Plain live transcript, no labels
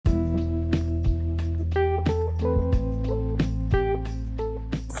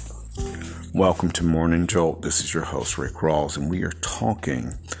Welcome to Morning Jolt. This is your host, Rick Rawls, and we are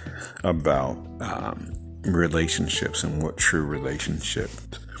talking about relationships and what true relationship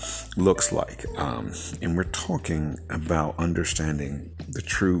looks like. And we're talking about understanding the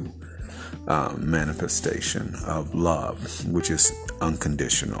true manifestation of love, which is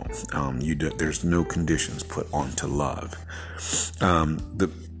unconditional. There's no conditions put onto love.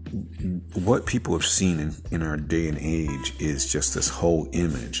 What people have seen in our day and age is just this whole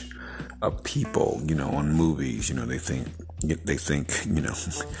image of people, on movies. They think,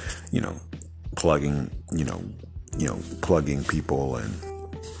 plugging people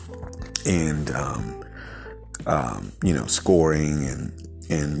and scoring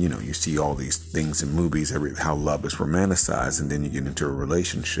and you see all these things in movies, how love is romanticized, and then you get into a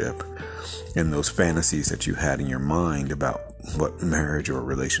relationship and those fantasies that you had in your mind about what marriage or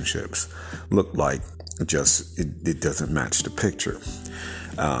relationships look like, it doesn't match the picture.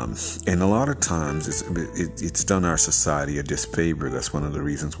 And a lot of times it's done our society a disfavor. That's one of the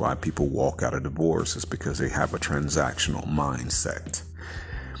reasons why people walk out of divorce, is because they have a transactional mindset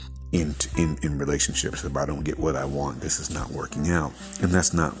in relationships. If I don't get what I want, this is not working out. And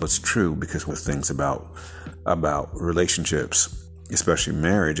that's not what's true, because with things about relationships, especially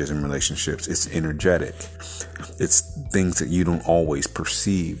marriages and relationships, it's energetic. It's things that you don't always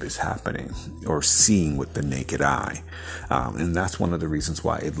perceive as happening or seeing with the naked eye. And that's one of the reasons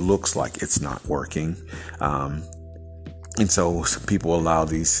why it looks like it's not working. And so people allow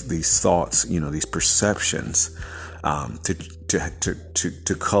these thoughts, these perceptions,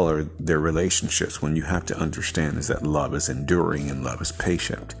 to color their relationships, when you have to understand is that love is enduring and love is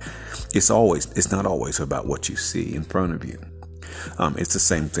patient. It's not always about what you see in front of you. It's the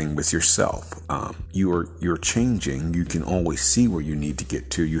same thing with yourself. You're changing. You can always see where you need to get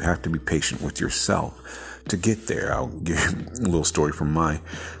to. You have to be patient with yourself to get there. I'll give a little story from my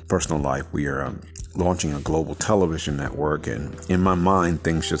personal life. We are launching a global television network, and in my mind,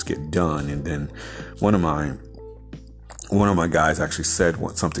 things just get done. And then one of my guys actually said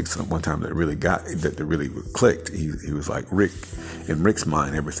something one time that really clicked. He was like, "Rick, in Rick's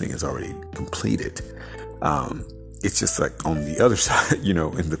mind, everything is already completed." It's just like on the other side,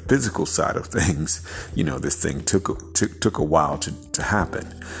 in the physical side of things, this thing took a while to happen.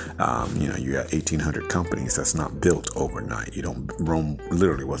 You got 1,800 companies. That's not built overnight. Rome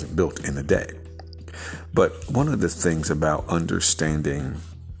literally wasn't built in a day. But one of the things about understanding,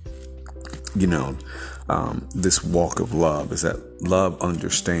 this walk of love is that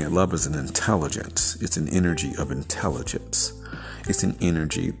love is an intelligence. It's an energy of intelligence. It's an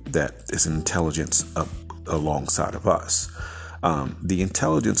energy that is an intelligence alongside of us. The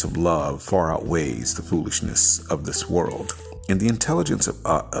intelligence of love far outweighs the foolishness of this world. And the intelligence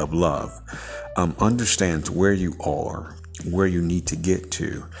of love understands where you are, where you need to get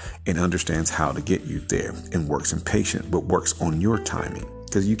to, and understands how to get you there, and works impatient, but works on your timing.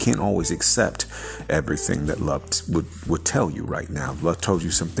 Because you can't always accept everything that love would tell you right now. Love told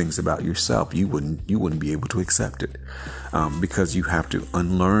you some things about yourself. You wouldn't be able to accept it, because you have to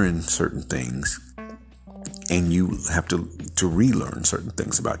unlearn certain things, and you have to relearn certain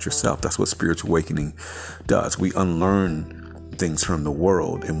things about yourself. That's what spiritual awakening does. We unlearn things from the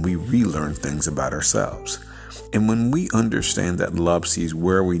world, and we relearn things about ourselves. And when we understand that love sees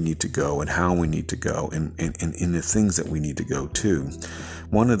where we need to go and how we need to go, and in the things that we need to go to,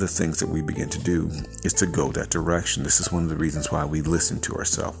 one of the things that we begin to do is to go that direction. This is one of the reasons why we listen to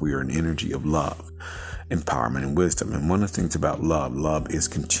ourselves. We are an energy of love, empowerment, and wisdom. And one of the things about love is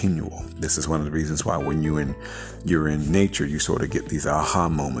continual. This is one of the reasons why when you're in nature, you sort of get these aha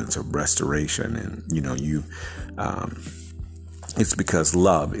moments of restoration, and it's because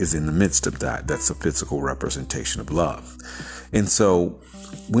love is in the midst of that. That's a physical representation of love. And so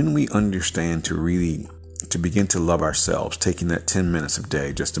when we understand to begin to love ourselves, taking that 10 minutes a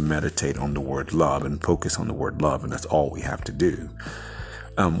day just to meditate on the word love and focus on the word love, and that's all we have to do,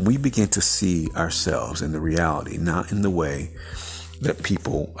 we begin to see ourselves in the reality, not in the way that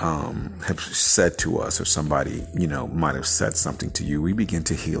people have said to us, or somebody, might have said something to you. We begin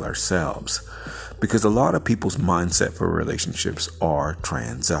to heal ourselves, because a lot of people's mindset for relationships are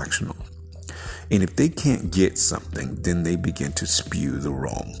transactional. And if they can't get something, then they begin to spew the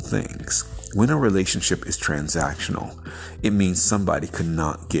wrong things. When a relationship is transactional, it means somebody could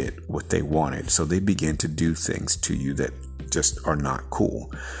not get what they wanted. So they begin to do things to you that just are not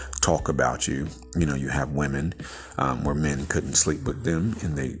cool. Talk about you. You have women where men couldn't sleep with them,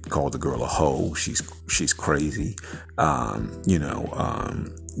 and they call the girl a hoe. She's crazy.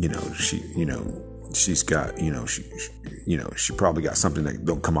 She's got, she probably got something that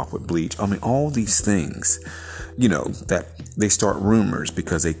don't come off with bleach. I mean, all these things that they start rumors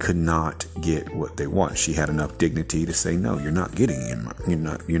because they could not get what they want. She had enough dignity to say, no, you're not getting it.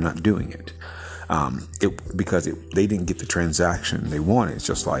 You're not doing it. Because they didn't get the transaction they wanted. It's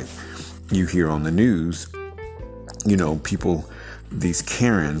just like you hear on the news, people, these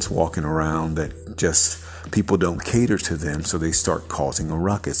Karens walking around that just people don't cater to them, so they start causing a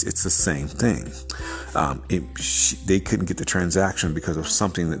ruckus. It's the same thing. They couldn't get the transaction because of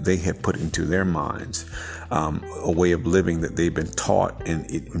something that they had put into their minds, a way of living that they've been taught,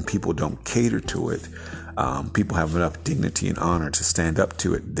 and people don't cater to it. People have enough dignity and honor to stand up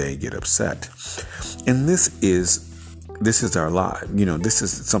to it. They get upset, and this is our life. This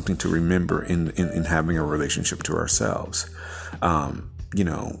is something to remember in having a relationship to ourselves.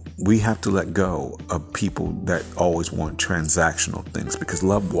 We have to let go of people that always want transactional things, because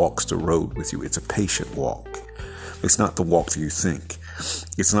love walks the road with you. It's a patient walk. It's not the walk that you think.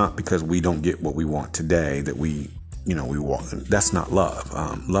 It's not because we don't get what we want today that we walk. That's not love.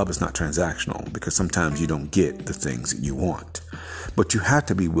 Love is not transactional, because sometimes you don't get the things that you want, but you have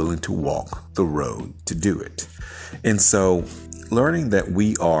to be willing to walk the road to do it. And so learning that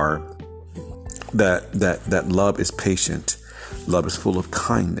that love is patient, love is full of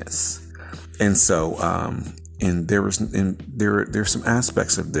kindness. And so, and there's some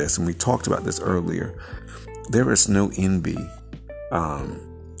aspects of this, and we talked about this earlier. There is no envy,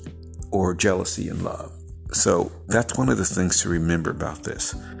 or jealousy in love. So that's one of the things to remember about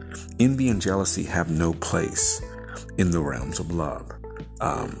this. Envy and jealousy have no place in the realms of love.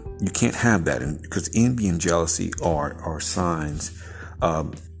 You can't have that, because envy and jealousy are signs,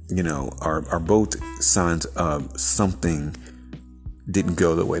 are both signs of something didn't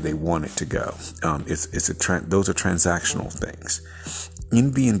go the way they want it to go. Those are transactional things.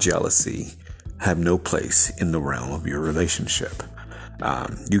 Envy and jealousy have no place in the realm of your relationship.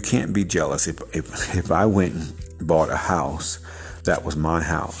 You can't be jealous if I went and bought a house that was my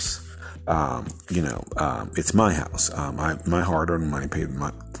house. It's my house. My hard-earned money paid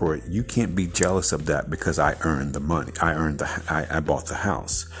for it. You can't be jealous of that because I earned the money. I bought the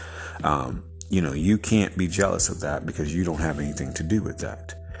house. You can't be jealous of that because you don't have anything to do with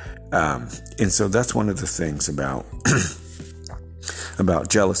that. And so that's one of the things about about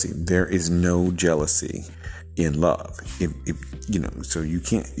jealousy. There is no jealousy in love. So you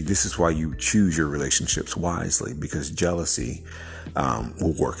can't. This is why you choose your relationships wisely, because jealousy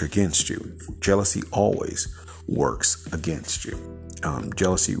will work against you. Jealousy always works against you.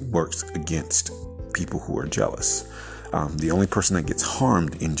 Jealousy works against people who are jealous. The only person that gets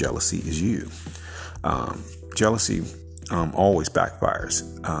harmed in jealousy is you. Jealousy always backfires.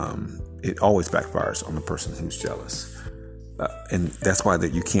 It always backfires on the person who's jealous. And that's why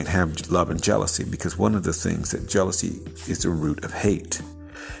that you can't have love and jealousy, because one of the things that jealousy is the root of hate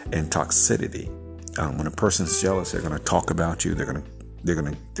and toxicity. When a person's jealous, they're going to talk about you. They're going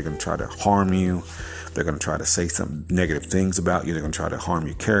to try to harm you. They're going to try to say some negative things about you. They're going to try to harm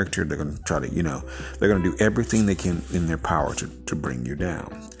your character. They're going to try to, they're going to do everything they can in their power to bring you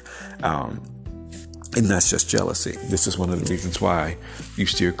down. And that's just jealousy. This is one of the reasons why you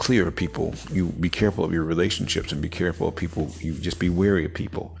steer clear of people. You be careful of your relationships and be careful of people. You just be wary of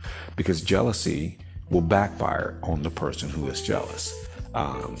people, because jealousy will backfire on the person who is jealous,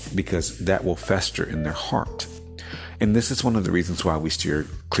 because that will fester in their heart. And this is one of the reasons why we steer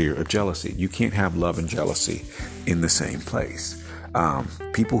clear of jealousy. You can't have love and jealousy in the same place.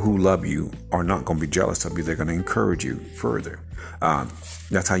 People who love you are not going to be jealous of you. They're going to encourage you further.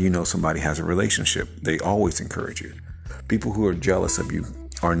 That's how you know somebody has a relationship. They always encourage you. People who are jealous of you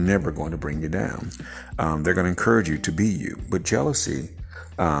are never going to bring you down. They're going to encourage you to be you. But jealousy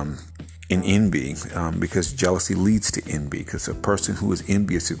and envy, because jealousy leads to envy, because a person who is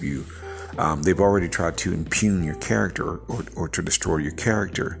envious of you, they've already tried to impugn your character or to destroy your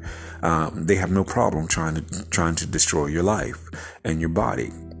character. They have no problem trying to destroy your life and your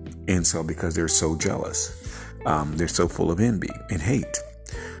body. And so because they're so jealous, they're so full of envy and hate.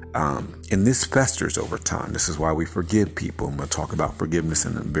 And this festers over time. This is why we forgive people. And we'll talk about forgiveness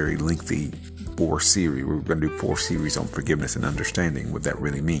in a very lengthy 4-series. We're going to do 4 series on forgiveness and understanding what that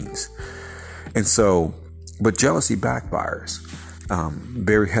really means. And so, but jealousy backfires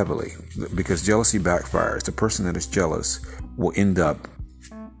very heavily, because jealousy backfires. The person that is jealous will end up,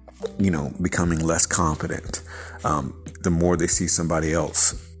 becoming less confident. The more they see somebody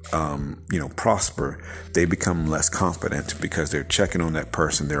else prosper, they become less confident, because they're checking on that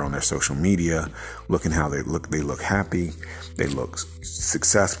person. They're on their social media, looking how they look. They look happy. They look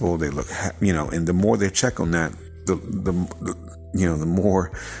successful. They look, and the more they check on that, the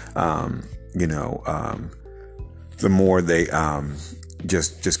more, the more they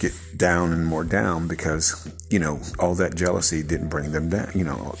just get down and more down, because all that jealousy didn't bring them down,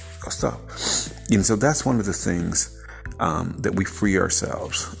 stuff. And so that's one of the things that we free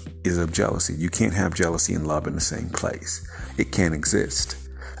ourselves is of jealousy. You can't have jealousy and love in the same place. It can't exist.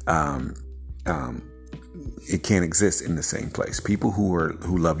 It can't exist in the same place. People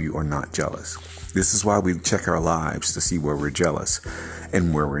who love you are not jealous. This is why we check our lives to see where we're jealous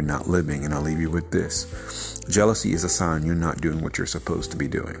and where we're not living. And I'll leave you with this. Jealousy is a sign you're not doing what you're supposed to be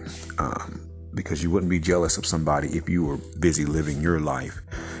doing. Because you wouldn't be jealous of somebody if you were busy living your life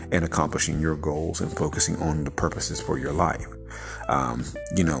and accomplishing your goals and focusing on the purposes for your life.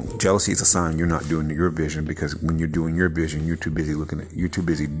 Jealousy is a sign you're not doing your vision, because when you're doing your vision, you're too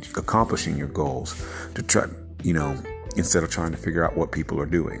busy accomplishing your goals to try, instead of trying to figure out what people are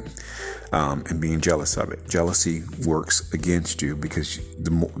doing, and being jealous of it. Jealousy works against you, because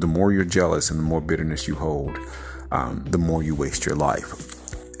the more you're jealous and the more bitterness you hold, the more you waste your life.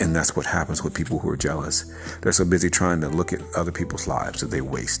 And that's what happens with people who are jealous. They're so busy trying to look at other people's lives that they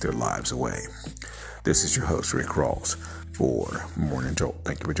waste their lives away. This is your host, Rick Rawls, for Morning Jolt.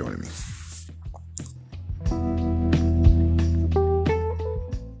 Thank you for joining me.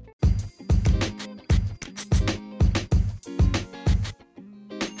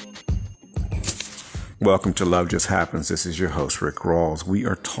 Welcome to Love Just Happens. This is your host, Rick Rawls. We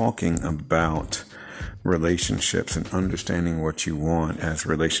are talking about relationships and understanding what you want, as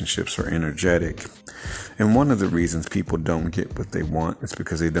relationships are energetic. And one of the reasons people don't get what they want is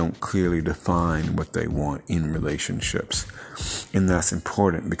because they don't clearly define what they want in relationships. And that's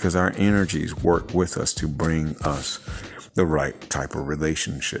important, because our energies work with us to bring us the right type of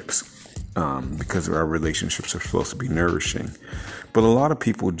relationships. Because our relationships are supposed to be nourishing. But a lot of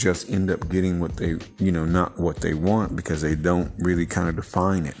people just end up getting what they, not what they want, because they don't really kind of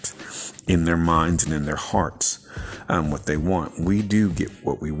define it in their minds and in their hearts, what they want. We do get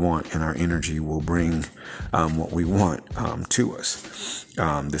what we want, and our energy will bring what we want to us.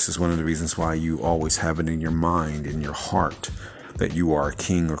 This is one of the reasons why you always have it in your mind, in your heart, that you are a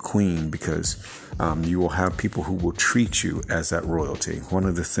king or queen, because you will have people who will treat you as that royalty. One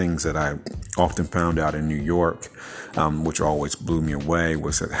of the things that I often found out in New York, which always blew me away,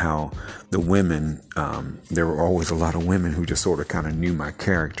 was that how the women, there were always a lot of women who just sort of kind of knew my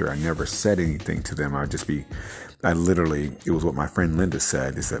character. I never said anything to them. It was what my friend Linda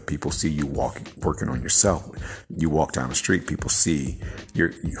said, is that people see you working on yourself. You walk down the street, people see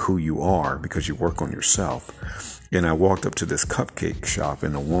who you are because you work on yourself. And I walked up to this cupcake shop,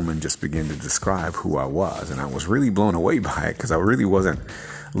 and a woman just began to describe who I was. And I was really blown away by it, because I really wasn't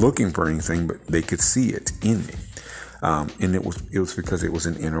looking for anything, but they could see it in me. And it was because it was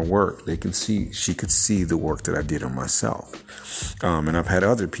an inner work. She could see the work that I did on myself. And I've had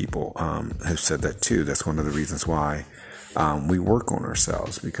other people have said that too. That's one of the reasons why we work on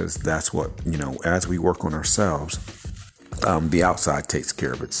ourselves, because that's what, as we work on ourselves, the outside takes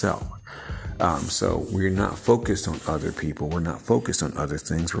care of itself. So we're not focused on other people. We're not focused on other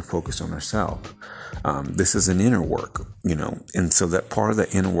things. We're focused on ourselves. This is an inner work, and so that part of the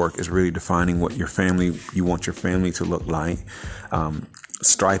inner work is really defining what you want your family to look like.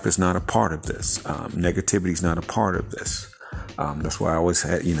 Strife is not a part of this. Negativity is not a part of this. That's why I always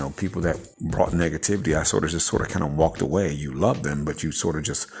had, people that brought negativity. I sort of kind of walked away. You love them, but you sort of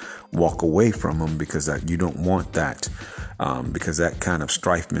just walk away from them, because you don't want that, because that kind of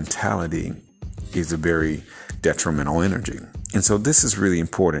strife mentality is a very detrimental energy. And so this is really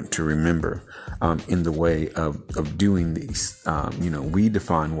important to remember in the way of doing these. We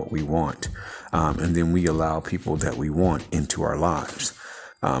define what we want, and then we allow people that we want into our lives.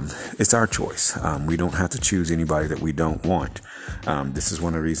 It's our choice. We don't have to choose anybody that we don't want. This is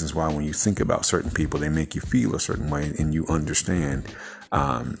one of the reasons why when you think about certain people, they make you feel a certain way, and you understand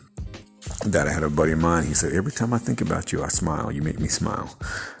that. I had a buddy of mine, he said, every time I think about you, I smile. You make me smile.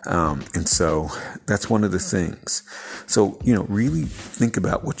 And so that's one of the things. So, really think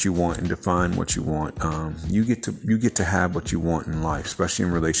about what you want and define what you want. You get to have what you want in life, especially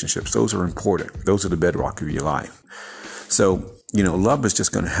in relationships. Those are important. Those are the bedrock of your life. So, love is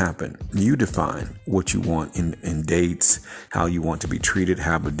just going to happen. You define what you want in dates, how you want to be treated,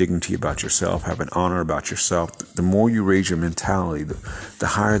 have a dignity about yourself, have an honor about yourself. The more you raise your mentality, the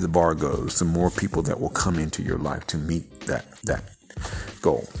higher the bar goes, the more people that will come into your life to meet that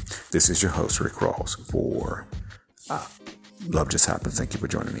goal. This is your host, Rick Rawls, for Love Just Happens. Thank you for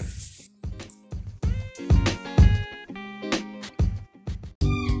joining me.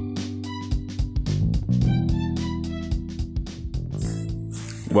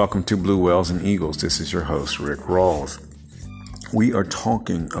 Welcome to Blue Whales and Eagles. This is your host, Rick Rawls. We are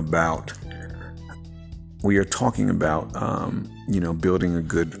talking about building a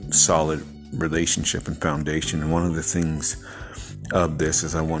good, solid relationship and foundation. And one of the things of this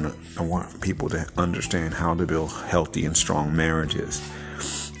is I want people to understand how to build healthy and strong marriages.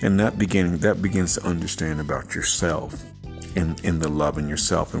 And that begins to understand about yourself and the love in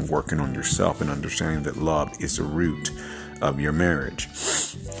yourself and working on yourself and understanding that love is the root of your marriage.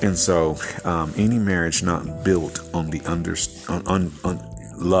 And so any marriage not built on the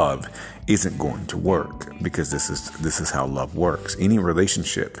love isn't going to work, because this is how love works. Any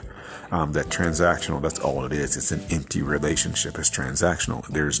relationship that transactional, that's all it is. It's an empty relationship. It's transactional.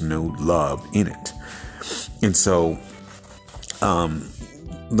 There's no love in it. And so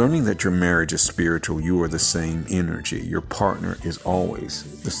learning that your marriage is spiritual, you are the same energy. Your partner is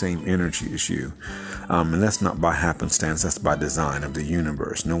always the same energy as you. And that's not by happenstance. That's by design of the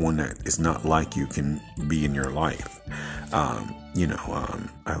universe. No one that is not like you can be in your life. I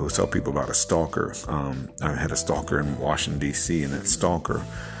always tell people about a stalker. I had a stalker in Washington, D.C., and that stalker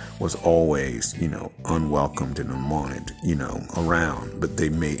was always, unwelcomed and unwanted, around. But they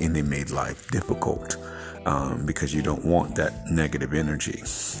made life difficult because you don't want that negative energy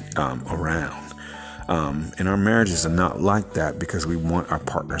around. And our marriages are not like that because we want our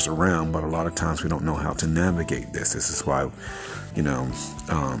partners around, but a lot of times we don't know how to navigate this. This is why, we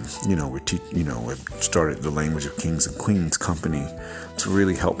started the Language of Kings and Queens company to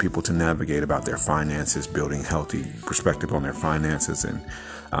really help people to navigate about their finances, building healthy perspective on their finances. And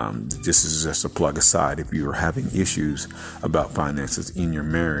this is just a plug aside. If you are having issues about finances in your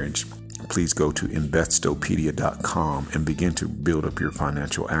marriage, please go to Investopedia.com and begin to build up your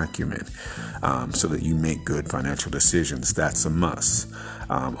financial acumen so that you make good financial decisions. That's a must.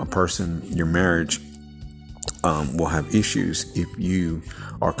 Your marriage will have issues if you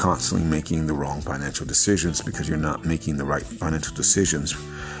are constantly making the wrong financial decisions, because you're not making the right financial decisions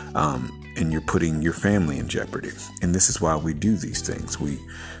and you're putting your family in jeopardy. And this is why we do these things. We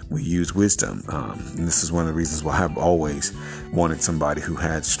use wisdom. And this is one of the reasons why I've always wanted somebody who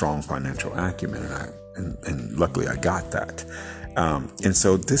had strong financial acumen. And luckily I got that. And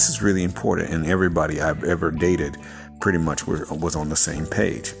so this is really important. And everybody I've ever dated pretty much was on the same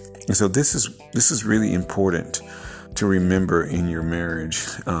page. And so this is really important to remember in your marriage.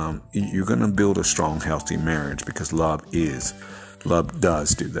 You're going to build a strong, healthy marriage because love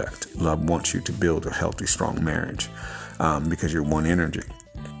does do that. Love wants you to build a healthy, strong marriage because you're one energy.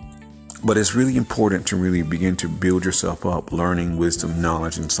 But it's really important to really begin to build yourself up, learning, wisdom,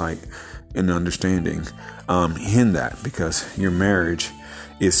 knowledge, insight, and understanding in that, because your marriage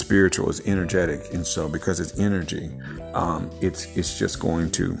is spiritual, it's energetic. And so because it's energy, it's just going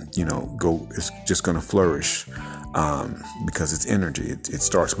to, it's just going to flourish because it's energy. It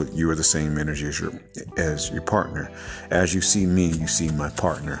starts with you are the same energy as your partner. As you see me, you see my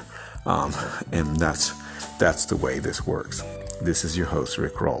partner. And that's the way this works. This is your host,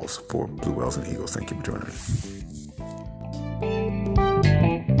 Rick Rawls, for Blue Whales and Eagles. Thank you for joining me.